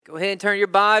Go ahead and turn your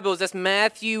Bibles. That's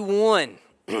Matthew 1.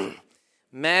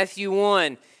 Matthew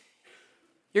 1.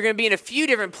 You're going to be in a few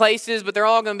different places, but they're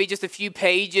all going to be just a few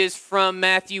pages from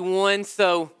Matthew 1,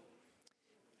 so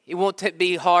it won't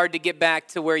be hard to get back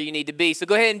to where you need to be. So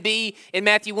go ahead and be in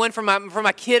Matthew 1 for my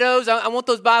kiddos. I want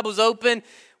those Bibles open.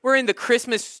 We're in the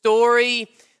Christmas story.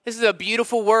 This is a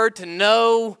beautiful word to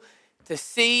know, to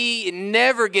see. It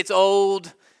never gets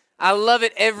old. I love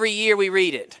it every year we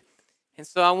read it. And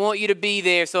so I want you to be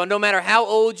there. So no matter how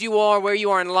old you are, where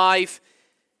you are in life,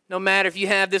 no matter if you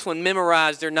have this one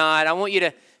memorized or not, I want you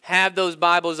to have those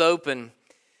Bibles open.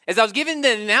 As I was giving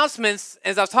the announcements,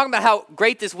 as I was talking about how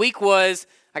great this week was,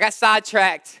 I got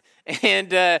sidetracked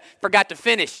and forgot to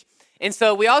finish. And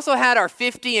so we also had our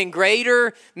 50 and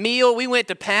greater meal. We went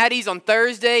to Patty's on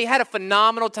Thursday, had a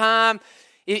phenomenal time.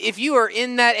 If you are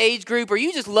in that age group or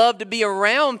you just love to be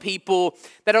around people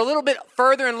that are a little bit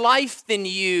further in life than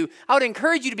you, I would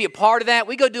encourage you to be a part of that.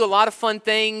 We go do a lot of fun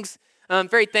things. I'm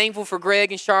very thankful for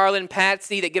Greg and Charlotte and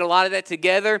Patsy that get a lot of that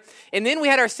together. And then we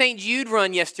had our St. Jude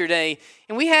run yesterday,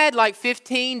 and we had like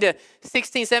 15 to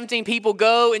 16, 17 people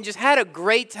go and just had a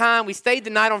great time. We stayed the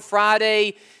night on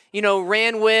Friday,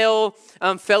 ran well,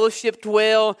 fellowshipped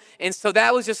well, and so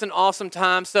that was just an awesome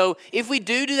time. So if we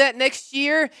do that next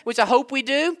year, which I hope we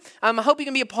do, I hope you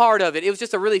can be a part of it. It was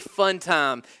just a really fun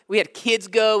time. We had kids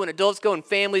go and adults go and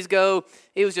families go.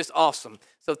 It was just awesome.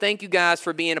 So thank you guys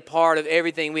for being a part of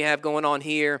everything we have going on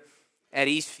here at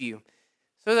Eastview.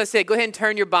 So as I said, go ahead and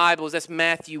turn your Bibles. That's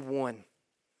Matthew 1.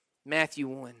 Matthew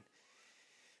 1.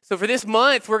 So for this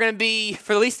month, we're going to be,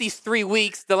 for at least these 3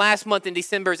 weeks, the last month in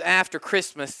December is after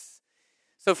Christmas.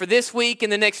 So for this week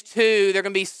and the next two, there are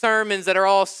going to be sermons that are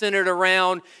all centered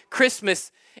around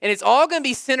Christmas. And it's all going to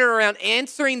be centered around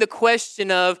answering the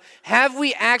question of, have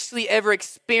we actually ever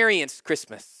experienced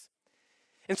Christmas?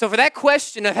 And so for that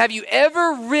question of, have you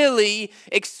ever really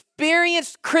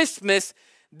experienced Christmas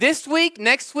this week,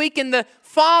 next week, and the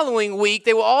following week,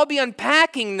 they will all be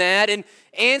unpacking that and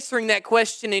answering that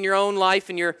question in your own life,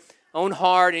 in your own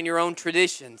heart, in your own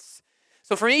traditions.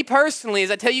 So for me personally,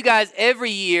 as I tell you guys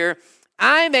every year,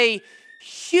 I'm a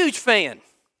huge fan.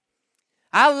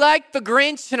 I like the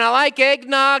Grinch, and I like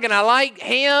eggnog, and I like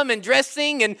ham and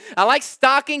dressing, and I like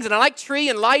stockings, and I like tree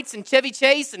and lights and Chevy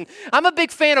Chase, and I'm a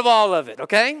big fan of all of it,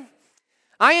 okay?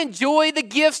 I enjoy the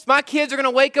gifts. My kids are going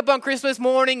to wake up on Christmas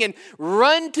morning and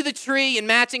run to the tree in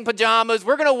matching pajamas.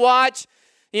 We're going to watch,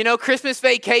 Christmas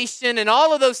Vacation and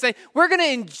all of those things. We're going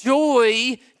to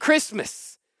enjoy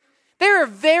Christmas. There are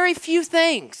very few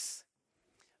things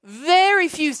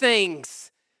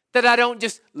that I don't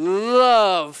just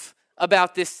love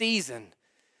about this season.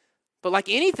 But like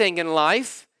anything in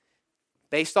life,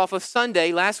 based off of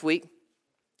Sunday last week,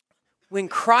 when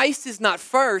Christ is not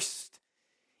first,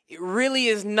 it really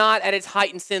is not at its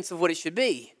heightened sense of what it should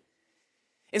be.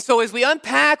 And so as we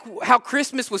unpack how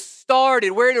Christmas was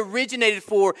started, where it originated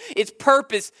for, its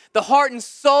purpose, the heart and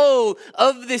soul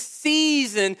of this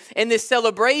season and this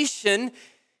celebration,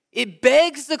 it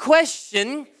begs the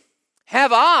question,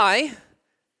 have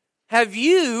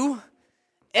you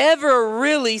ever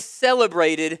really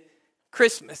celebrated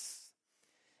Christmas?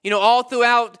 All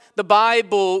throughout the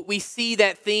Bible, we see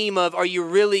that theme of, are you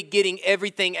really getting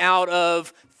everything out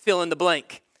of fill in the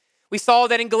blank? We saw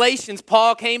that in Galatians.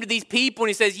 Paul came to these people and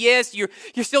he says, yes, you're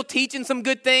still teaching some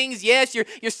good things. Yes,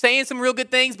 you're saying some real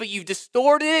good things, but you've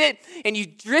distorted it and you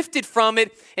drifted from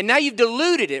it and now you've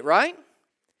diluted it, right?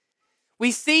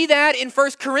 We see that in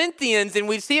 1 Corinthians, and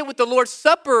we see it with the Lord's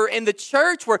Supper in the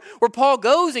church where Paul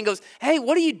goes and goes, hey,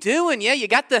 what are you doing? Yeah, you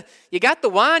got the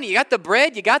wine, you got the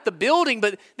bread, you got the building,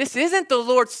 but this isn't the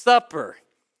Lord's Supper.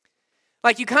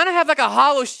 Like you kind of have like a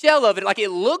hollow shell of it. Like it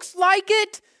looks like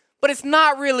it, but it's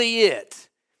not really it.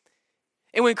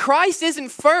 And when Christ isn't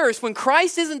first, when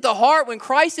Christ isn't the heart, when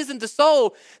Christ isn't the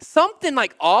soul, something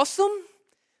like awesome,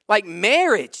 like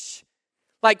marriage,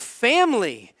 like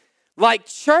family, like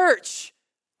church,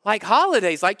 like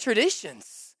holidays, like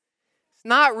traditions, it's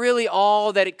not really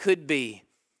all that it could be.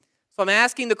 So I'm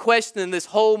asking the question this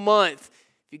whole month.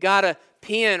 If you got a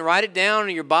pen, write it down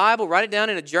in your Bible, write it down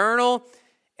in a journal.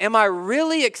 Am I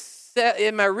really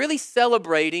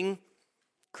celebrating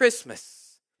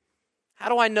Christmas? How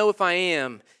do I know if I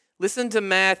am? Listen to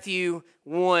Matthew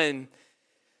 1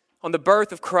 on the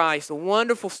birth of Christ, a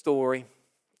wonderful story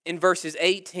in verses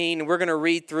 18, and we're going to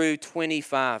read through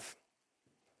 25.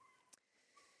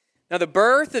 Now, the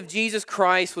birth of Jesus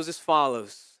Christ was as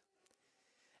follows.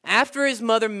 After his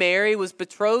mother Mary was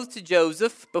betrothed to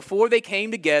Joseph, before they came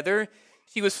together,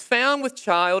 she was found with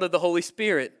child of the Holy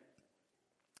Spirit.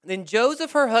 Then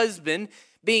Joseph, her husband,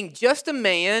 being just a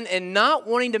man and not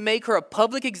wanting to make her a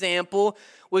public example,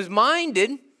 was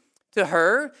minded to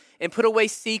her and put away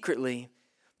secretly.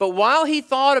 But while he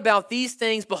thought about these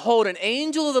things, behold, an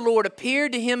angel of the Lord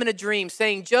appeared to him in a dream,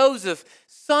 saying, Joseph,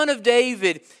 son of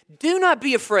David, do not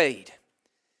be afraid.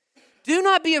 Do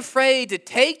not be afraid to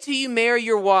take to you Mary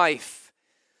your wife,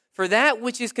 for that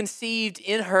which is conceived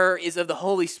in her is of the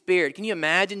Holy Spirit. Can you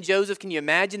imagine, Joseph? Can you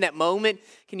imagine that moment?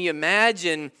 Can you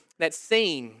imagine that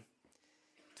scene?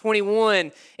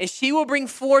 21, and she will bring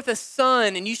forth a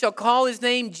son, and you shall call his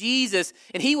name Jesus,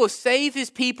 and he will save his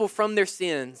people from their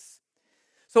sins.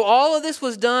 So all of this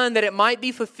was done that it might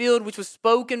be fulfilled, which was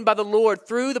spoken by the Lord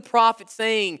through the prophet,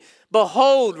 saying,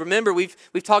 behold, remember, we've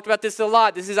talked about this a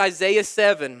lot. This is Isaiah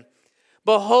 7.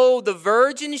 Behold, the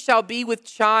virgin shall be with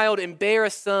child and bear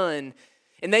a son,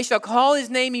 and they shall call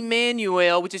his name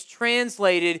Emmanuel, which is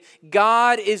translated,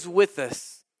 God is with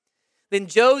us. Then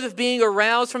Joseph, being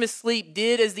aroused from his sleep,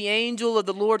 did as the angel of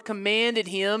the Lord commanded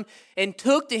him, and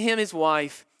took to him his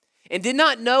wife, and did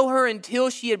not know her until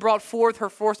she had brought forth her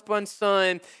firstborn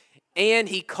son, and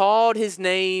he called his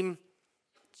name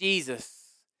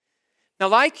Jesus. Now,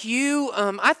 like you,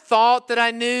 I thought that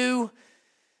I knew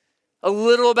a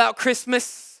little about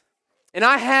Christmas, and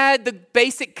I had the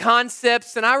basic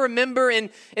concepts, and I remember in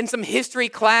some history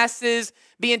classes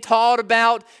being taught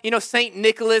about, St.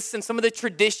 Nicholas and some of the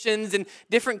traditions in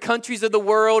different countries of the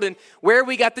world and where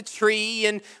we got the tree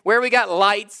and where we got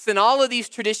lights and all of these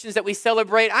traditions that we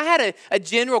celebrate. I had a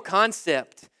general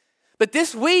concept. But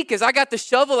this week, as I got the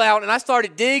shovel out and I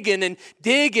started digging and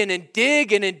digging and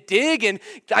digging and digging,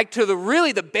 like to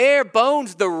the bare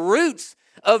bones, the roots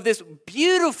of this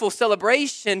beautiful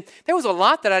celebration, there was a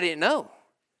lot that I didn't know.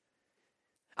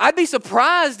 I'd be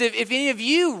surprised if any of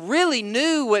you really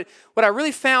knew what I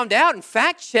really found out and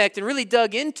fact-checked and really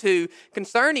dug into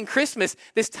concerning Christmas,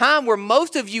 this time where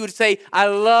most of you would say, I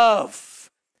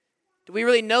love. Do we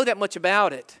really know that much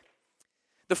about it?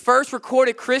 The first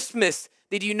recorded Christmas,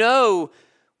 did you know,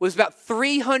 was about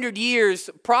 300 years,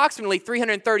 approximately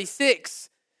 336,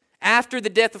 after the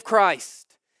death of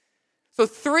Christ. So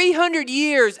 300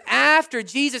 years after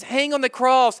Jesus hung on the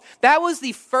cross, that was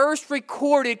the first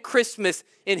recorded Christmas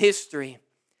in history.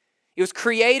 It was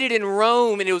created in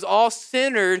Rome, and it was all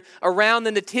centered around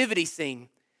the nativity scene.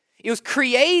 It was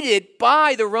created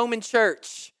by the Roman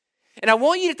church. And I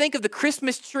want you to think of the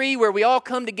Christmas tree where we all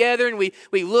come together and we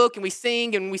look and we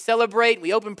sing and we celebrate and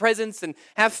we open presents and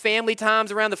have family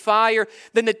times around the fire.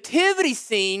 The nativity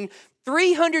scene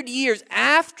 300 years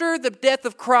after the death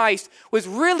of Christ was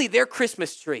really their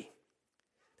Christmas tree.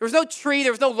 There was no tree,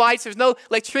 there was no lights, there was no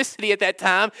electricity at that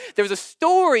time. There was a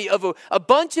story of a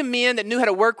bunch of men that knew how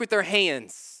to work with their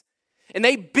hands. And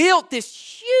they built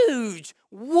this huge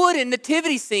wooden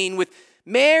nativity scene with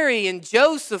Mary and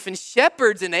Joseph and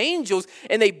shepherds and angels.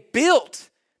 And they built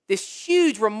this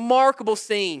huge, remarkable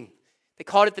scene. They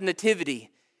called it the Nativity.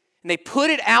 And they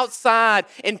put it outside,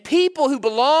 and people who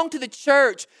belonged to the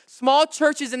church, small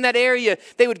churches in that area,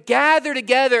 they would gather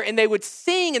together and they would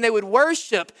sing and they would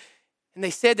worship. And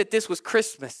they said that this was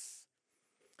Christmas.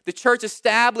 The church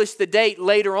established the date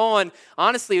later on,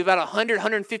 honestly, about 100,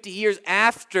 150 years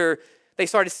after they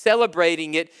started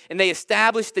celebrating it, and they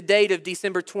established the date of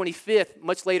December 25th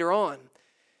much later on.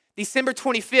 December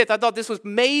 25th, I thought this was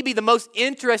maybe the most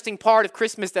interesting part of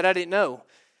Christmas that I didn't know.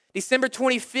 December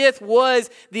 25th was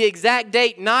the exact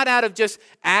date, not out of just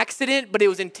accident, but it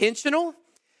was intentional.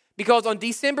 Because on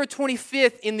December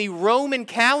 25th in the Roman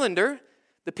calendar,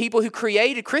 the people who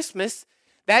created Christmas,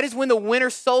 that is when the winter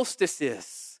solstice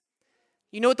is.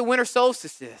 You know what the winter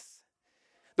solstice is?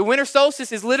 The winter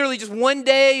solstice is literally just one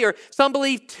day, or some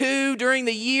believe two during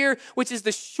the year, which is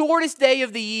the shortest day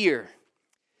of the year.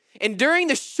 And during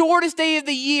the shortest day of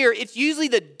the year, it's usually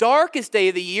the darkest day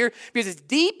of the year because it's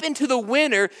deep into the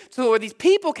winter. So where these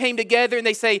people came together and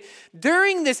they say,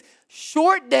 during this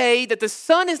short day that the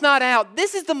sun is not out,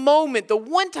 this is the moment, the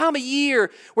one time a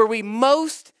year where we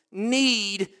most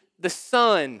need the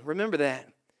sun. Remember that.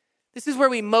 This is where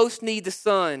we most need the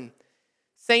sun.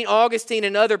 St. Augustine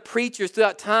and other preachers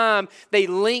throughout time, they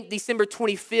linked December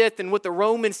 25th and what the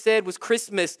Romans said was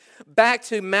Christmas back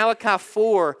to Malachi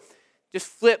 4. Just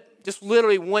flip, just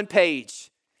literally one page.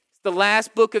 It's the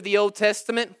last book of the Old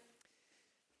Testament.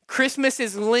 Christmas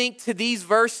is linked to these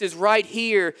verses right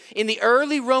here. In the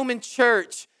early Roman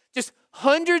church, just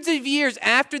hundreds of years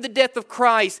after the death of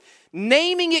Christ,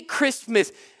 naming it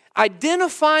Christmas,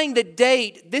 identifying the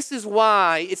date. This is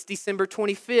why it's December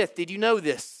 25th. Did you know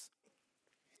this?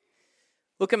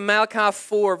 Look at Malachi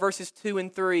 4, verses 2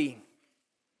 and 3.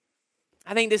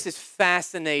 I think this is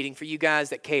fascinating for you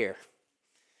guys that care.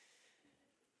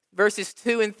 Verses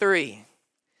 2 and 3.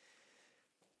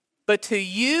 But to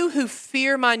you who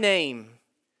fear my name,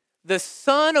 The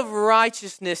Sun of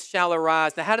Righteousness shall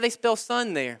arise. Now, how do they spell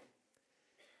sun there?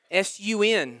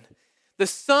 S-U-N. The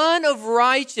Sun of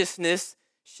Righteousness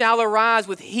shall arise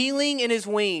with healing in his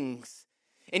wings.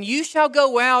 And you shall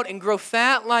go out and grow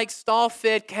fat like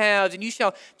stall-fed calves, and you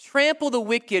shall trample the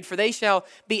wicked, for they shall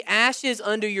be ashes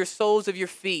under your soles of your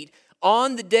feet.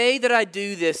 On the day that I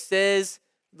do this, says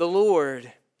the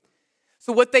Lord.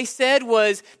 So what they said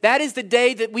was, that is the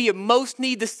day that we most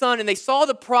need the sun. And they saw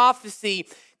the prophecy,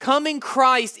 coming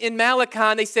Christ in Malachi,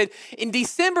 and they said, in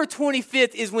December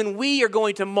 25th is when we are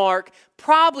going to mark,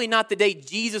 probably not the day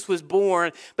Jesus was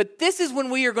born, but this is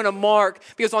when we are going to mark,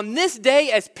 because on this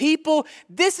day as people,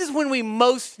 this is when we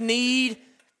most need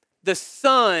the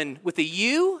sun with a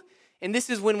U, and this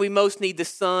is when we most need the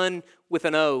sun with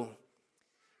an O.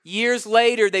 Years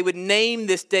later, they would name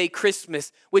this day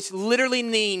Christmas, which literally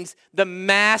means the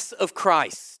Mass of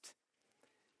Christ.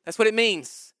 That's what it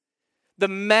means. The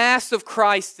Mass of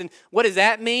Christ. And what does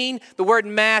that mean? The word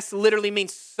Mass literally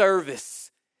means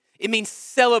service. It means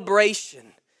celebration.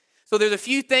 So there's a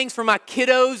few things for my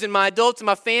kiddos and my adults and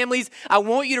my families I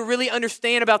want you to really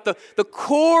understand about the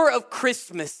core of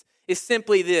Christmas is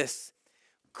simply this.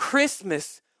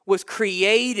 Christmas was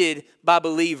created by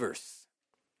believers.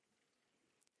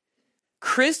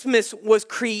 Christmas was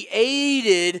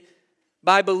created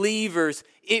by believers.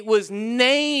 It was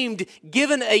named,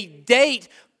 given a date,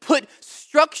 put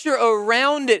structure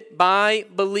around it by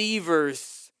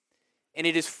believers. And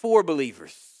it is for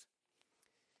believers.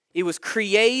 It was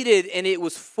created and it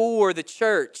was for the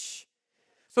church.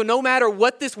 So no matter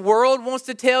what this world wants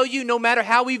to tell you, no matter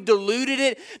how we've diluted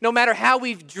it, no matter how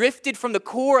we've drifted from the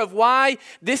core of why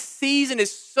this season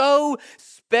is so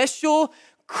special,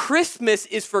 Christmas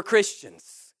is for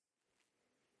Christians.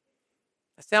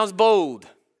 That sounds bold.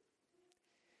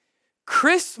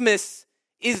 Christmas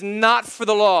is not for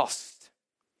the lost.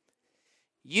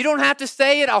 You don't have to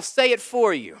say it, I'll say it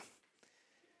for you.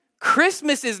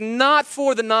 Christmas is not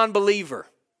for the non-believer.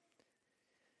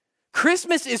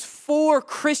 Christmas is for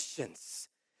Christians.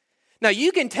 Now,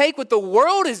 you can take what the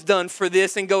world has done for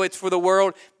this and go, it's for the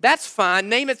world. That's fine.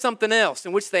 Name it something else,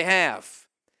 in which they have.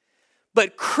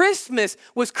 But Christmas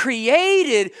was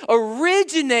created,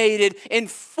 originated, and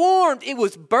formed. It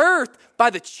was birthed by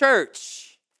the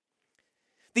church.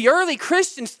 The early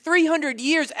Christians, 300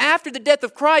 years after the death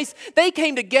of Christ, they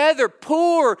came together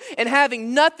poor and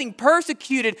having nothing,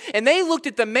 persecuted, and they looked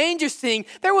at the manger scene.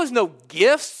 There was no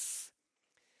gifts.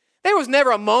 There was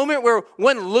never a moment where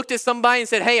one looked at somebody and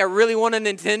said, hey, I really want a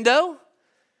Nintendo.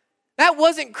 That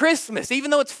wasn't Christmas, even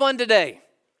though it's fun today.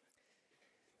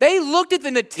 They looked at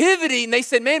the nativity and they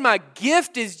said, man, my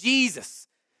gift is Jesus.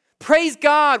 Praise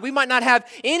God. We might not have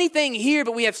anything here,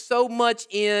 but we have so much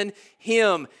in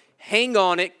him. Hang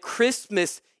on it.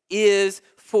 Christmas is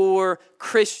for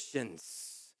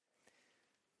Christians.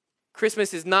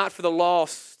 Christmas is not for the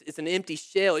lost. It's an empty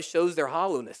shell. It shows their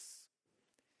hollowness.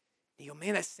 You go,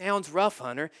 man, that sounds rough,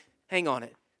 Hunter. Hang on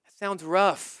it. That sounds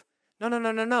rough.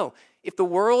 No. If the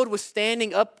world was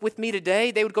standing up with me today,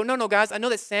 they would go, no, guys, I know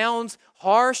that sounds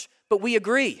harsh, but we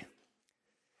agree.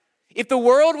 If the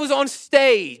world was on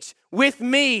stage with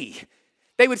me,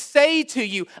 they would say to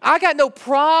you, I got no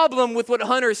problem with what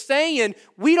Hunter is saying.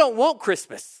 We don't want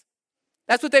Christmas.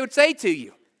 That's what they would say to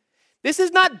you. This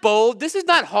is not bold. This is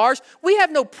not harsh. We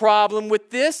have no problem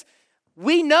with this.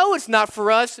 We know it's not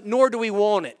for us, nor do we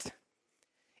want it.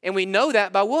 And we know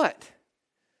that by what?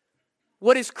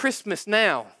 What is Christmas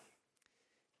now?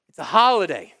 It's a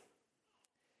holiday.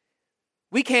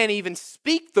 We can't even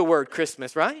speak the word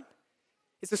Christmas, right?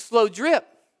 It's a slow drip.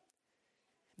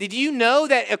 Did you know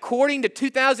that according to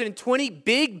 2020,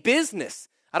 big business,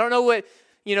 I don't know what,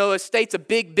 states a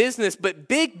big business, but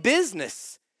big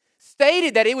business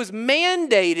stated that it was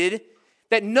mandated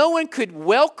that no one could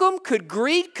welcome, could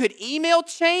greet, could email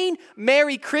chain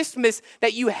Merry Christmas,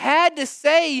 that you had to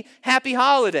say Happy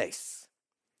Holidays.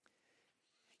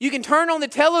 You can turn on the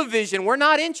television. We're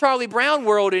not in Charlie Brown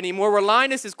world anymore where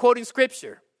Linus is quoting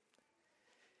scripture.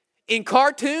 In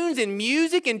cartoons and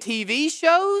music and TV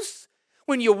shows,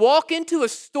 when you walk into a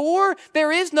store,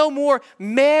 there is no more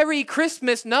Merry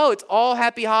Christmas. No, it's all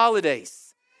Happy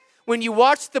Holidays. When you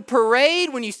watch the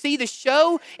parade, when you see the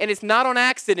show, and it's not on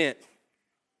accident.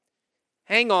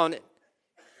 Hang on.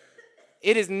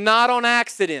 It is not on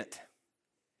accident.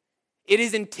 It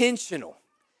is intentional.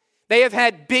 They have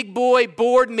had big boy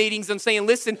board meetings and saying,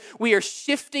 listen, we are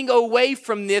shifting away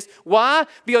from this. Why?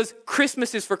 Because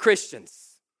Christmas is for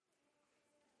Christians.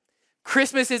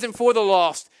 Christmas isn't for the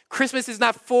lost. Christmas is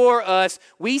not for us.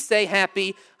 We say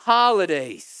Happy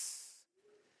Holidays.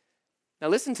 Now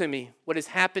listen to me. What has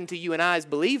happened to you and I as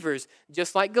believers,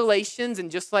 just like Galatians and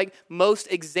just like most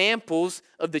examples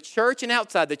of the church and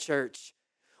outside the church,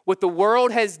 what the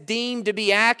world has deemed to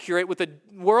be accurate, what the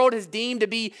world has deemed to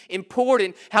be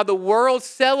important, how the world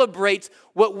celebrates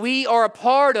what we are a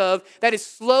part of, that is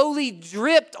slowly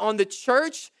dripped on the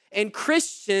church and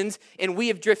Christians, and we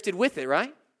have drifted with it,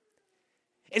 right?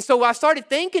 And so I started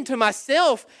thinking to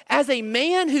myself, as a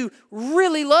man who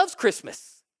really loves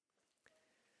Christmas,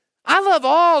 I love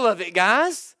all of it,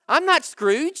 guys. I'm not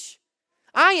Scrooge.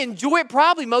 I enjoy it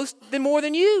probably more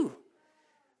than you.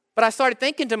 But I started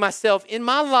thinking to myself, in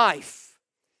my life,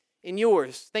 in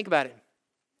yours, think about it.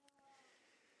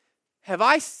 Have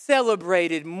I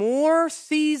celebrated more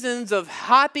seasons of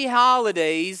happy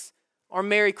holidays or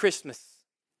Merry Christmas?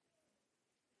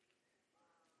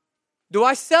 Do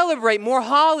I celebrate more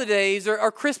holidays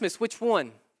or Christmas? Which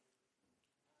one?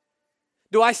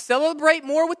 Do I celebrate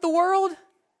more with the world?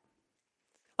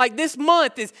 Like this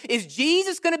month, is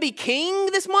Jesus going to be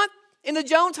king this month in the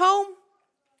Jones home?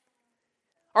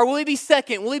 Or will he be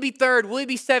second? Will he be third? Will he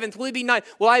be seventh? Will he be ninth?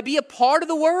 Will I be a part of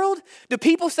the world? Do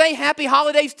people say happy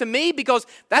holidays to me because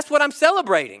that's what I'm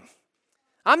celebrating?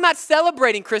 I'm not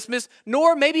celebrating Christmas,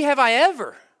 nor maybe have I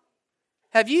ever.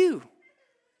 Have you?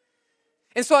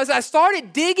 And so as I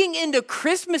started digging into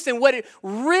Christmas and what it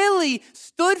really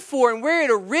stood for and where it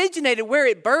originated, where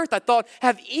it birthed, I thought,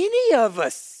 have any of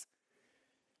us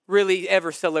really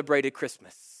ever celebrated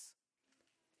Christmas?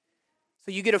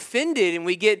 So you get offended and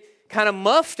we get kind of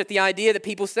muffed at the idea that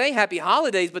people say happy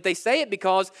holidays, but they say it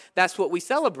because that's what we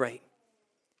celebrate.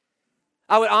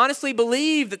 I would honestly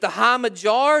believe that the high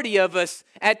majority of us,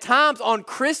 at times on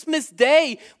Christmas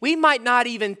Day, we might not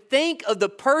even think of the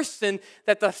person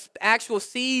that the actual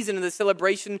season of the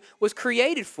celebration was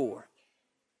created for.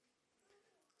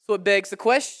 So it begs the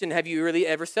question, have you really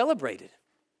ever celebrated?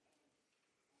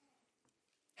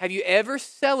 Have you ever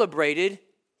celebrated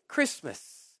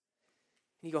Christmas?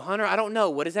 And you go, Hunter, I don't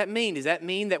know. What does that mean? Does that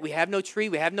mean that we have no tree,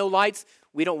 we have no lights,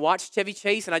 we don't watch Chevy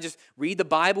Chase, and I just read the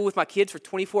Bible with my kids for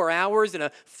 24 hours and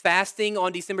a fasting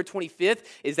on December 25th?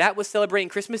 Is that what celebrating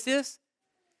Christmas is?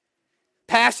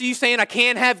 Pastor, you saying I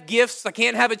can't have gifts, I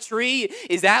can't have a tree?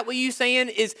 Is that what you saying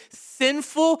is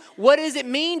sinful? What does it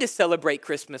mean to celebrate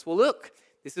Christmas? Well, look,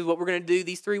 this is what we're going to do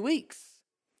these 3 weeks.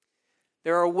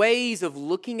 There are ways of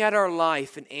looking at our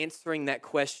life and answering that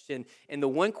question. And the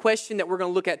one question that we're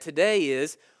going to look at today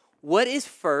is, what is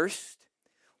first?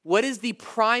 What is the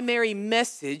primary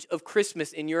message of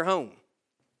Christmas in your home?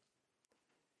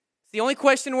 It's the only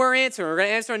question we're answering. We're going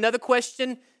to answer another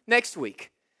question next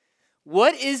week.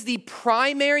 What is the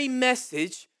primary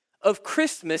message of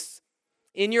Christmas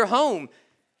in your home?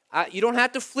 You don't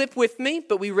have to flip with me,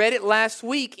 but we read it last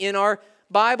week in our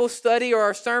Bible study or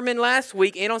our sermon last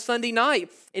week and on Sunday night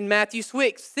in Matthew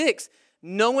 6.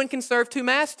 No one can serve two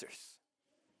masters.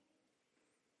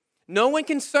 No one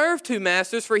can serve two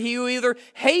masters, for he will either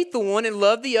hate the one and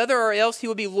love the other, or else he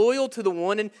will be loyal to the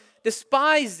one and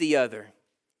despise the other.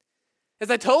 As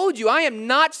I told you, I am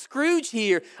not Scrooge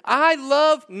here. I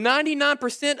love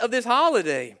 99% of this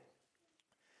holiday.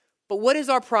 But what is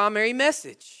our primary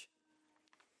message?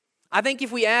 I think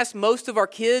if we ask most of our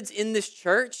kids in this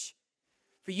church,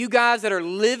 for you guys that are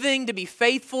living to be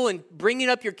faithful and bringing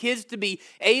up your kids to be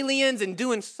aliens and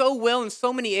doing so well in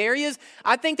so many areas,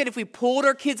 I think that if we pulled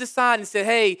our kids aside and said,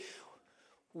 hey,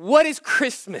 what is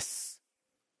Christmas?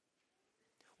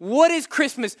 What is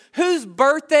Christmas? Whose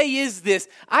birthday is this?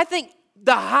 I think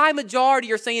the high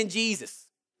majority are saying Jesus.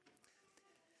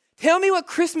 Tell me what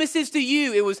Christmas is to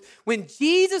you. It was when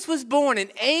Jesus was born,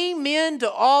 and amen to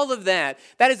all of that.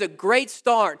 That is a great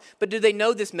start. But do they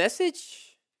know this message?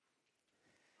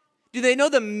 Do they know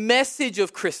the message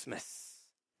of Christmas?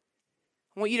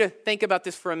 I want you to think about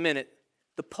this for a minute.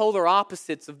 The polar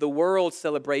opposites of the world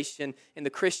celebration and the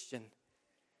Christian.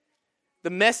 The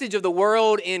message of the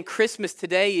world in Christmas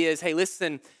today is, hey,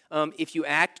 listen, if you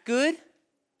act good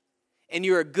and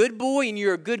you're a good boy and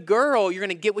you're a good girl, you're going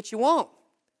to get what you want.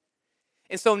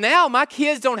 And so now my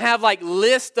kids don't have like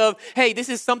list of, hey, this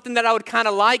is something that I would kind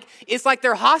of like. It's like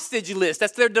their hostage list.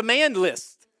 That's their demand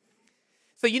list.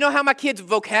 So you know how my kids'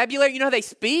 vocabulary, you know how they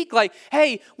speak? Like,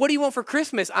 hey, what do you want for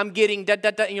Christmas? I'm getting da, da,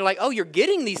 da. And you're like, oh, you're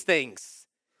getting these things.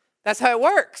 That's how it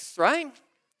works, right?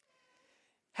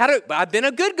 I've been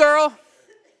a good girl.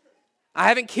 I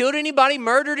haven't killed anybody,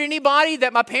 murdered anybody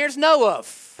that my parents know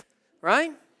of,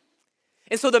 right?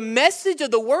 And so the message of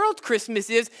the world's Christmas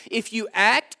is, if you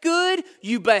act good,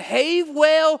 you behave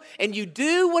well, and you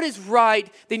do what is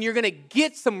right, then you're going to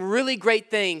get some really great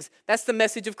things. That's the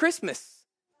message of Christmas,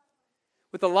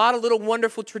 with a lot of little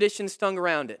wonderful traditions strung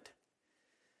around it.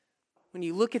 when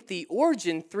you look at the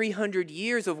origin, 300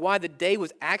 years of why the day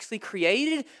was actually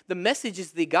created, the message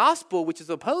is the gospel, which is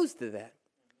opposed to that.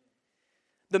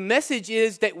 The message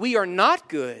is that we are not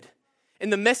good.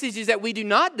 And the message is that we do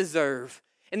not deserve.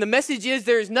 And the message is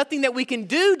there is nothing that we can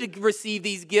do to receive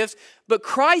these gifts, but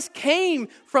Christ came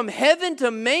from heaven to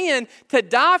man to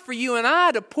die for you and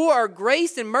I, to pour our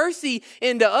grace and mercy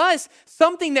into us,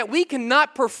 something that we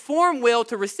cannot perform well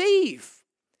to receive.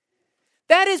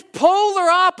 That is polar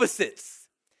opposites.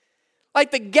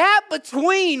 Like the gap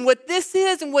between what this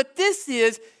is and what this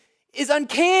is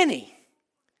uncanny.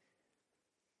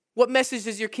 What message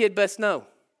does your kid best know?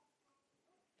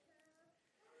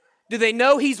 Do they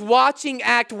know he's watching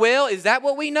act well? Is that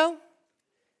what we know?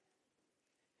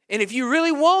 And if you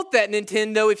really want that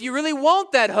Nintendo, if you really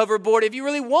want that hoverboard, if you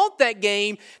really want that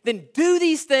game, then do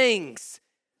these things.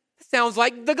 It sounds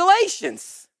like the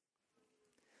Galatians.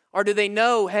 Or do they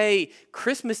know, hey,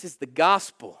 Christmas is the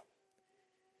gospel?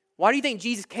 Why do you think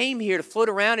Jesus came here to float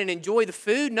around and enjoy the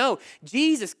food? No,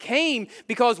 Jesus came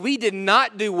because we did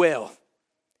not do well.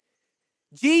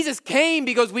 Jesus came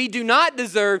because we do not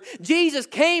deserve. Jesus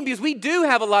came because we do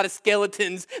have a lot of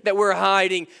skeletons that we're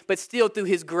hiding, but still through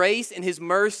his grace and his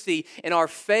mercy and our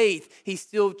faith, he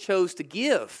still chose to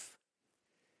give.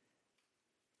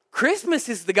 Christmas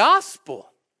is the gospel.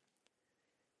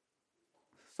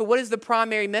 So what is the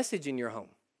primary message in your home?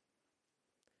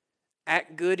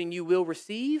 Act good and you will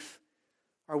receive?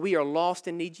 Or we are lost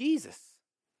and need Jesus?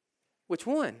 Which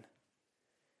one?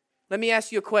 Let me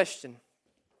ask you a question.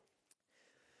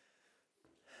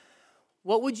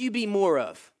 What would you be more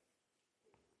of?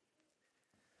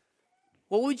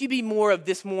 What would you be more of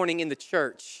this morning in the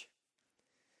church?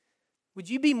 Would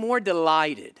you be more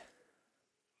delighted?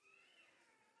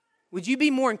 Would you be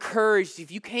more encouraged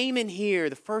if you came in here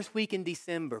the first week in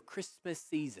December, Christmas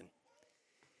season,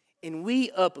 and we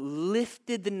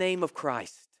uplifted the name of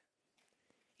Christ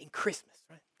in Christmas,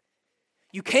 right?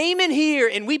 You came in here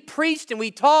and we preached and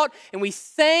we taught and we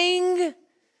sang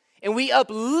and we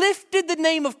uplifted the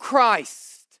name of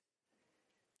Christ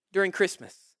during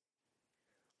Christmas.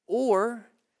 Or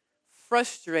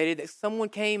frustrated that someone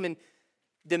came and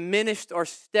diminished or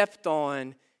stepped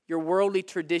on your worldly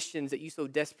traditions that you so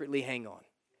desperately hang on.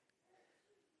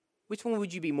 Which one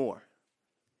would you be more?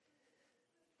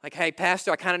 Like, hey,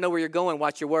 Pastor, I kind of know where you're going.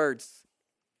 Watch your words.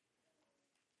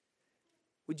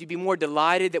 Would you be more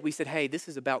delighted that we said, hey, this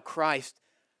is about Christ?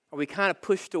 Or we kind of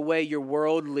pushed away your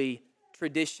worldly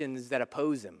traditions that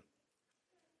oppose him?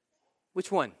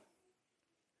 Which one?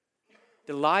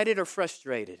 Delighted or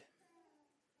frustrated?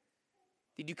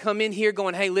 Did you come in here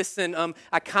going, hey, listen,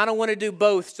 I kind of want to do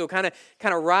both, so kind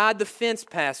of ride the fence,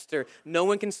 Pastor. No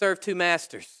one can serve two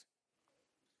masters.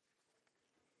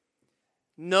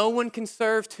 No one can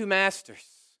serve two masters.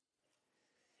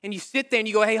 And you sit there and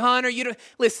you go, hey, Hunter,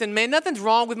 listen, man, nothing's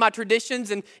wrong with my traditions,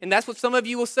 and that's what some of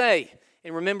you will say.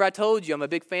 And remember, I told you, I'm a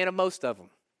big fan of most of them.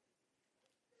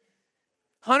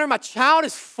 Hunter, my child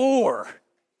is 4.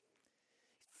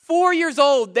 4 years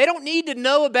old. They don't need to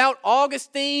know about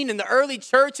Augustine and the early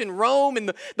church in Rome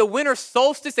and the winter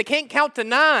solstice. They can't count to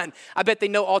 9. I bet they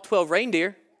know all 12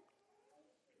 reindeer.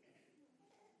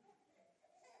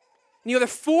 And they're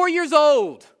 4 years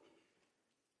old.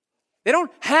 They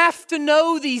don't have to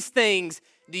know these things.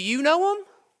 Do you know them?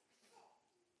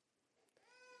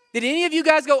 Did any of you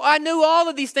guys go, I knew all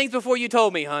of these things before you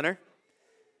told me, Hunter?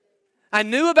 I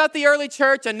knew about the early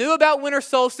church. I knew about winter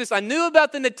solstice. I knew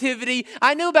about the nativity.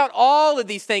 I knew about all of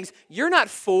these things. You're not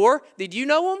 4. Did you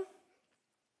know them?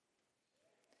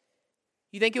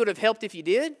 You think it would have helped if you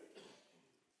did?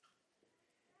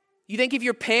 You think if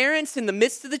your parents in the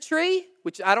midst of the tree,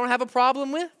 which I don't have a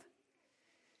problem with,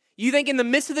 you think in the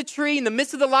midst of the tree, in the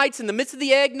midst of the lights, in the midst of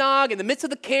the eggnog, in the midst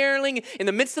of the caroling, in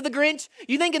the midst of the Grinch,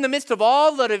 you think in the midst of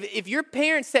all that, if your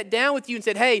parents sat down with you and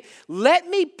said, hey, let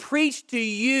me preach to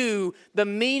you the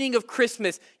meaning of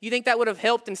Christmas, you think that would have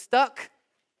helped and stuck?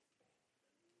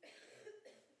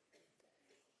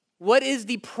 What is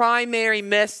the primary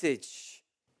message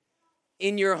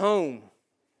in your home?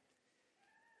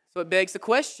 So it begs the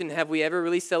question, have we ever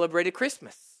really celebrated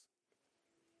Christmas?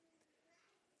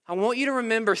 I want you to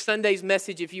remember Sunday's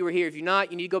message if you were here. If you're not,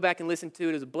 you need to go back and listen to it.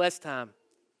 It was a blessed time.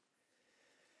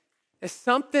 It's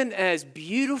something as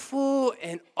beautiful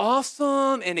and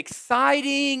awesome and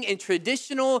exciting and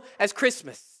traditional as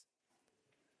Christmas.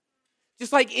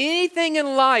 Just like anything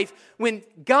in life, when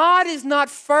God is not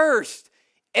first,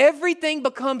 everything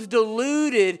becomes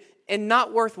diluted and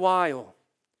not worthwhile.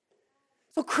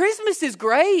 So Christmas is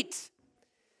great.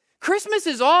 Christmas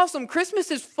is awesome.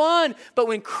 Christmas is fun. But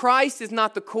when Christ is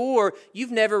not the core, you've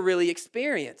never really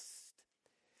experienced.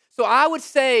 So I would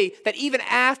say that even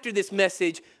after this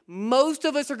message, most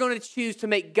of us are going to choose to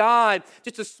make God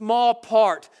just a small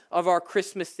part of our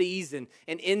Christmas season.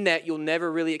 And in that, you'll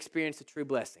never really experience the true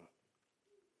blessing.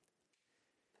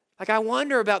 Like, I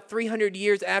wonder about 300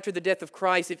 years after the death of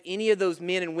Christ, if any of those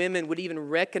men and women would even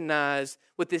recognize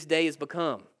what this day has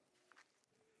become.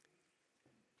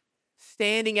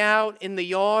 Standing out in the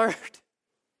yard,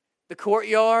 the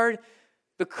courtyard,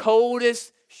 the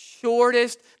coldest,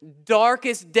 shortest,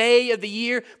 darkest day of the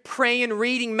year, praying,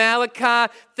 reading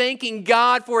Malachi, thanking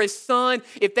God for His Son.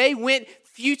 If they went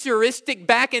futuristic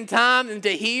back in time and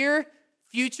to here,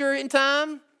 future in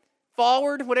time,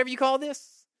 forward, whatever you call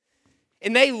this,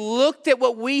 and they looked at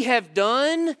what we have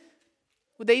done,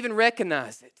 would they even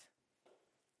recognize it?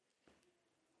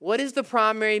 What is the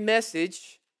primary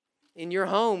message in your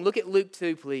home? Look at Luke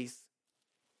 2, please.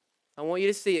 I want you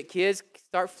to see it. Kids,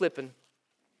 start flipping.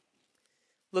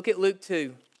 Look at Luke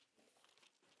 2.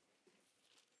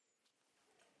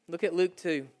 Look at Luke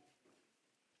 2.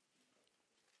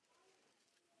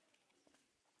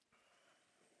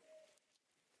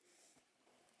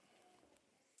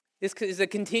 This is a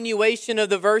continuation of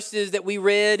the verses that we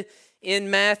read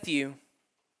in Matthew.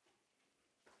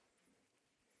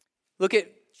 Look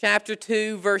at chapter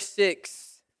 2, verse 6.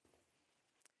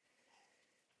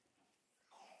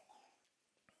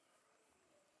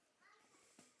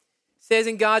 It says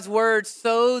in God's word,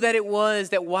 so that it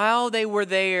was that while they were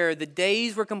there, the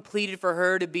days were completed for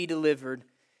her to be delivered.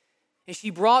 And she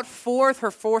brought forth her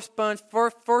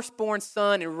firstborn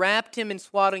son and wrapped him in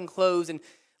swaddling clothes and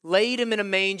laid him in a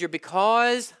manger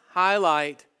because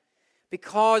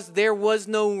there was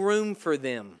no room for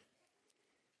them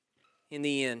in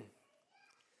the inn.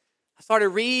 I started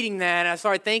reading that and I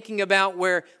started thinking about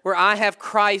where I have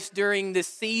Christ during this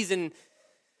season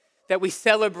that we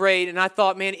celebrate. And I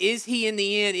thought, man, is He in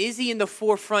the inn? Is He in the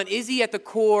forefront? Is He at the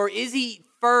core? Is He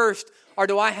first? Or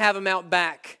do I have Him out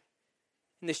back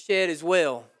in the shed as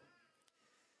well?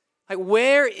 Like,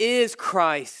 where is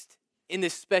Christ in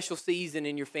this special season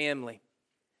in your family?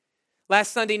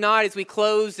 Last Sunday night, as we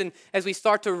close and as we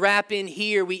start to wrap in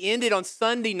here, we ended on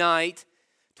Sunday night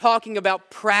talking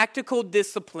about practical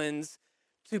disciplines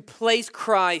to place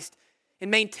Christ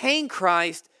and maintain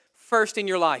Christ first in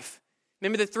your life.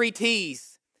 Remember the 3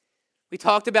 T's. We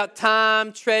talked about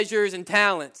time, treasures, and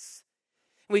talents.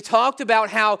 And we talked about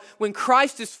how when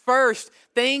Christ is first,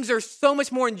 things are so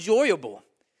much more enjoyable.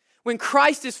 When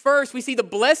Christ is first, we see the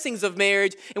blessings of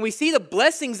marriage and we see the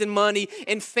blessings in money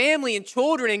and family and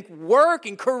children and work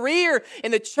and career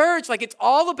and the church. Like, it's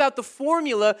all about the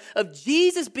formula of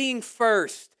Jesus being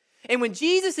first. And when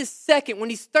Jesus is second, when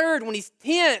He's third, when He's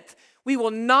 10th, we will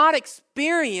not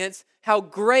experience how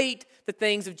great the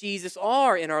things of Jesus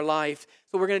are in our life.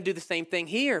 So we're going to do the same thing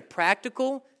here.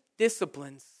 Practical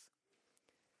disciplines.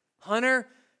 Hunter,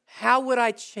 how would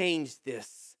I change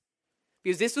this?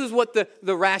 Because this is what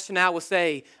the rationale will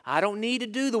say. I don't need to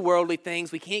do the worldly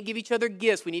things. We can't give each other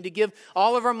gifts. We need to give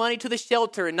all of our money to the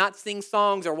shelter and not sing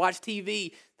songs or watch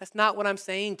TV. That's not what I'm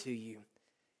saying to you.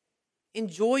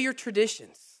 Enjoy your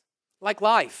traditions, like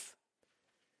life.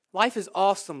 Life is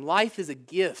awesome. Life is a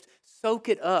gift. Soak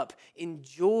it up.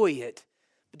 Enjoy it.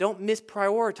 But don't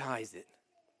misprioritize it.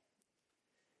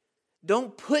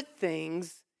 Don't put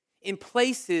things in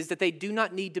places that they do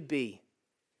not need to be.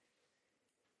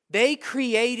 They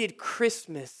created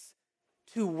Christmas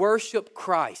to worship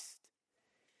Christ.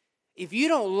 If you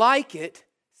don't like it,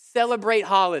 celebrate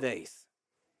holidays.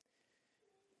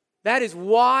 That is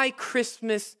why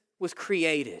Christmas was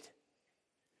created.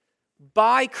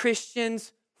 By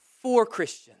Christians, for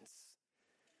Christians.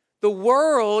 The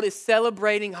world is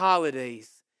celebrating holidays.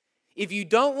 If you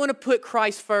don't want to put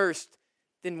Christ first,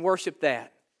 then worship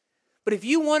that. But if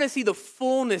you want to see the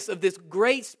fullness of this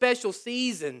great special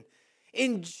season,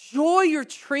 enjoy your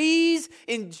trees,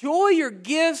 enjoy your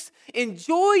gifts,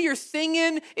 enjoy your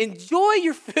singing, enjoy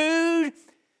your food,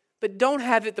 but don't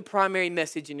have it the primary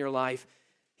message in your life.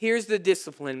 Here's the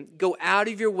discipline. Go out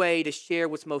of your way to share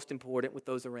what's most important with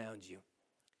those around you.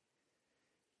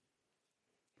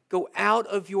 Go out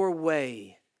of your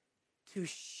way to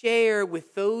share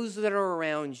with those that are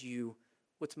around you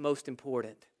what's most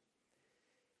important.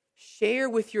 Share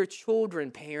with your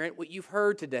children, parent, what you've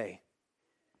heard today.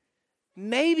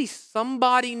 Maybe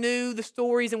somebody knew the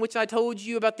stories in which I told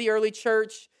you about the early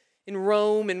church in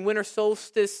Rome and winter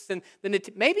solstice, and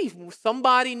maybe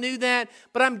somebody knew that,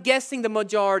 but I'm guessing the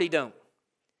majority don't.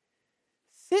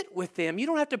 Sit with them. You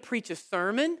don't have to preach a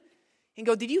sermon and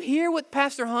go, did you hear what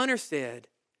Pastor Hunter said?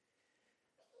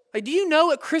 Like, do you know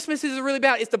what Christmas is really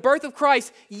about? It's the birth of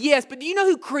Christ, yes, but do you know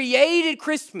who created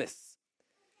Christmas?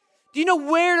 Do you know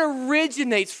where it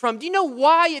originates from? Do you know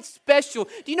why it's special?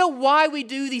 Do you know why we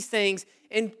do these things?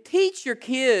 And teach your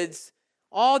kids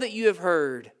all that you have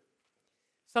heard.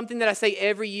 Something that I say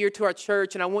every year to our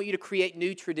church, and I want you to create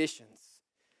new traditions.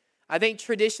 I think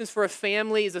traditions for a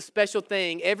family is a special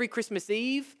thing. Every Christmas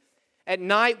Eve at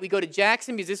night, we go to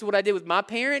Jackson, because this is what I did with my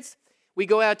parents. We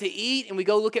go out to eat and we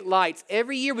go look at lights.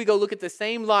 Every year we go look at the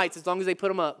same lights as long as they put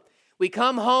them up. We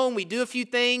come home, we do a few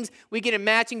things. We get in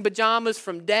matching pajamas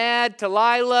from Dad to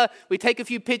Lila. We take a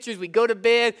few pictures, we go to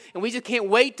bed, and we just can't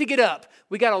wait to get up.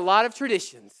 We got a lot of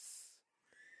traditions.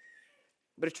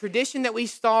 But a tradition that we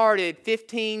started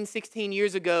 15, 16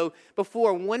 years ago,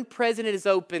 before one present is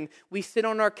open, we sit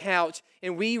on our couch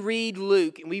and we read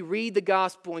Luke and we read the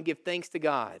gospel and give thanks to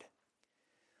God.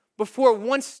 Before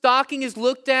one stocking is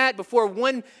looked at, before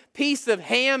one piece of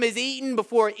ham is eaten,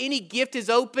 before any gift is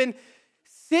opened,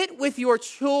 sit with your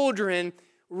children,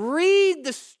 read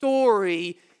the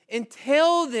story, and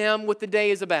tell them what the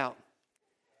day is about.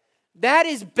 That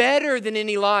is better than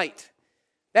any light.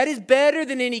 That is better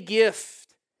than any gift.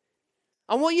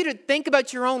 I want you to think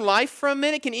about your own life for a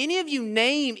minute. Can any of you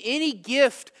name any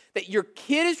gift that your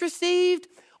kid has received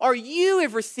or you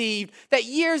have received that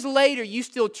years later you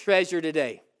still treasure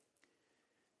today?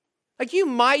 Like, you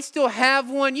might still have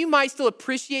one, you might still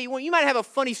appreciate one, you might have a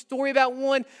funny story about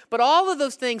one, but all of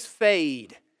those things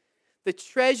fade. The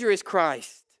treasure is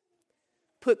Christ.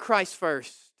 Put Christ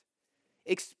first.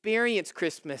 Experience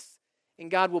Christmas, and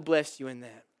God will bless you in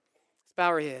that. Let's bow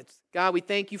our heads. God, we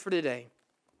thank you for today.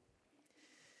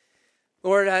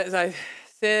 Lord, as I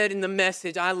said in the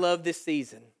message, I love this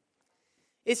season.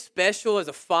 It's special as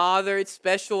a father. It's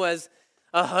special as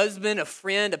a husband, a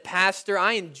friend, a pastor.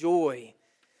 I enjoy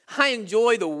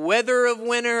the weather of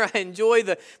winter. I enjoy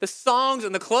the songs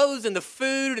and the clothes and the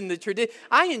food and the tradition.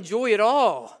 I enjoy it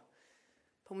all.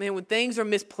 But man, when things are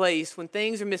misplaced, when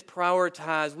things are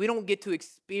misprioritized, we don't get to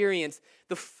experience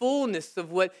the fullness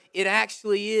of what it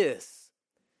actually is.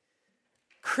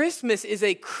 Christmas is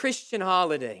a Christian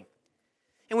holiday.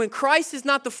 And when Christ is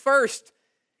not the first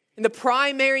and the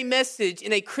primary message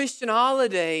in a Christian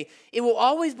holiday, it will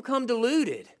always become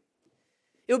diluted.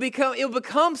 It will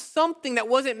become something that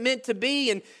wasn't meant to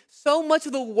be, and so much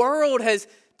of the world has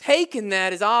taken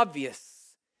that as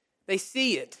obvious. They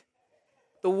see it.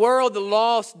 The world, the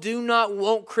lost, do not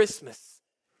want Christmas.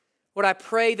 What I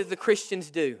pray that the Christians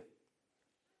do.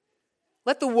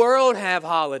 Let the world have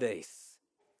holidays.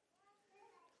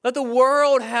 Let the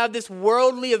world have this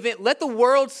worldly event. Let the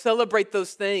world celebrate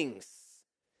those things.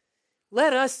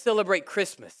 Let us celebrate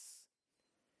Christmas,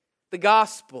 the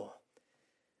gospel.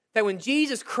 That when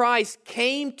Jesus Christ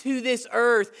came to this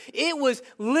earth, it was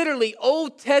literally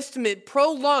Old Testament,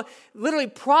 prolonged, literally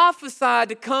prophesied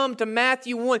to come to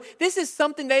Matthew 1. This is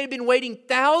something they had been waiting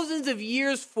thousands of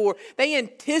years for. They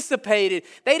anticipated.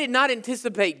 They did not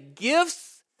anticipate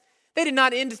gifts. They did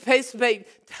not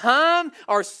anticipate time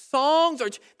or songs.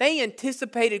 They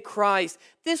anticipated Christ.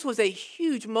 This was a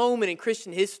huge moment in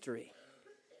Christian history.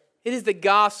 It is the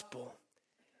gospel.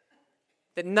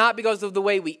 That not because of the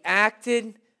way we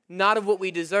acted, not of what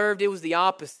we deserved, it was the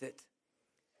opposite.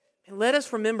 And let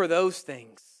us remember those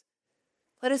things.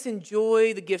 Let us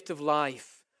enjoy the gift of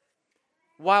life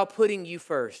while putting you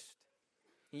first.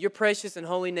 In your precious and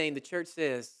holy name, the church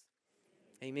says,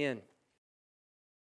 amen.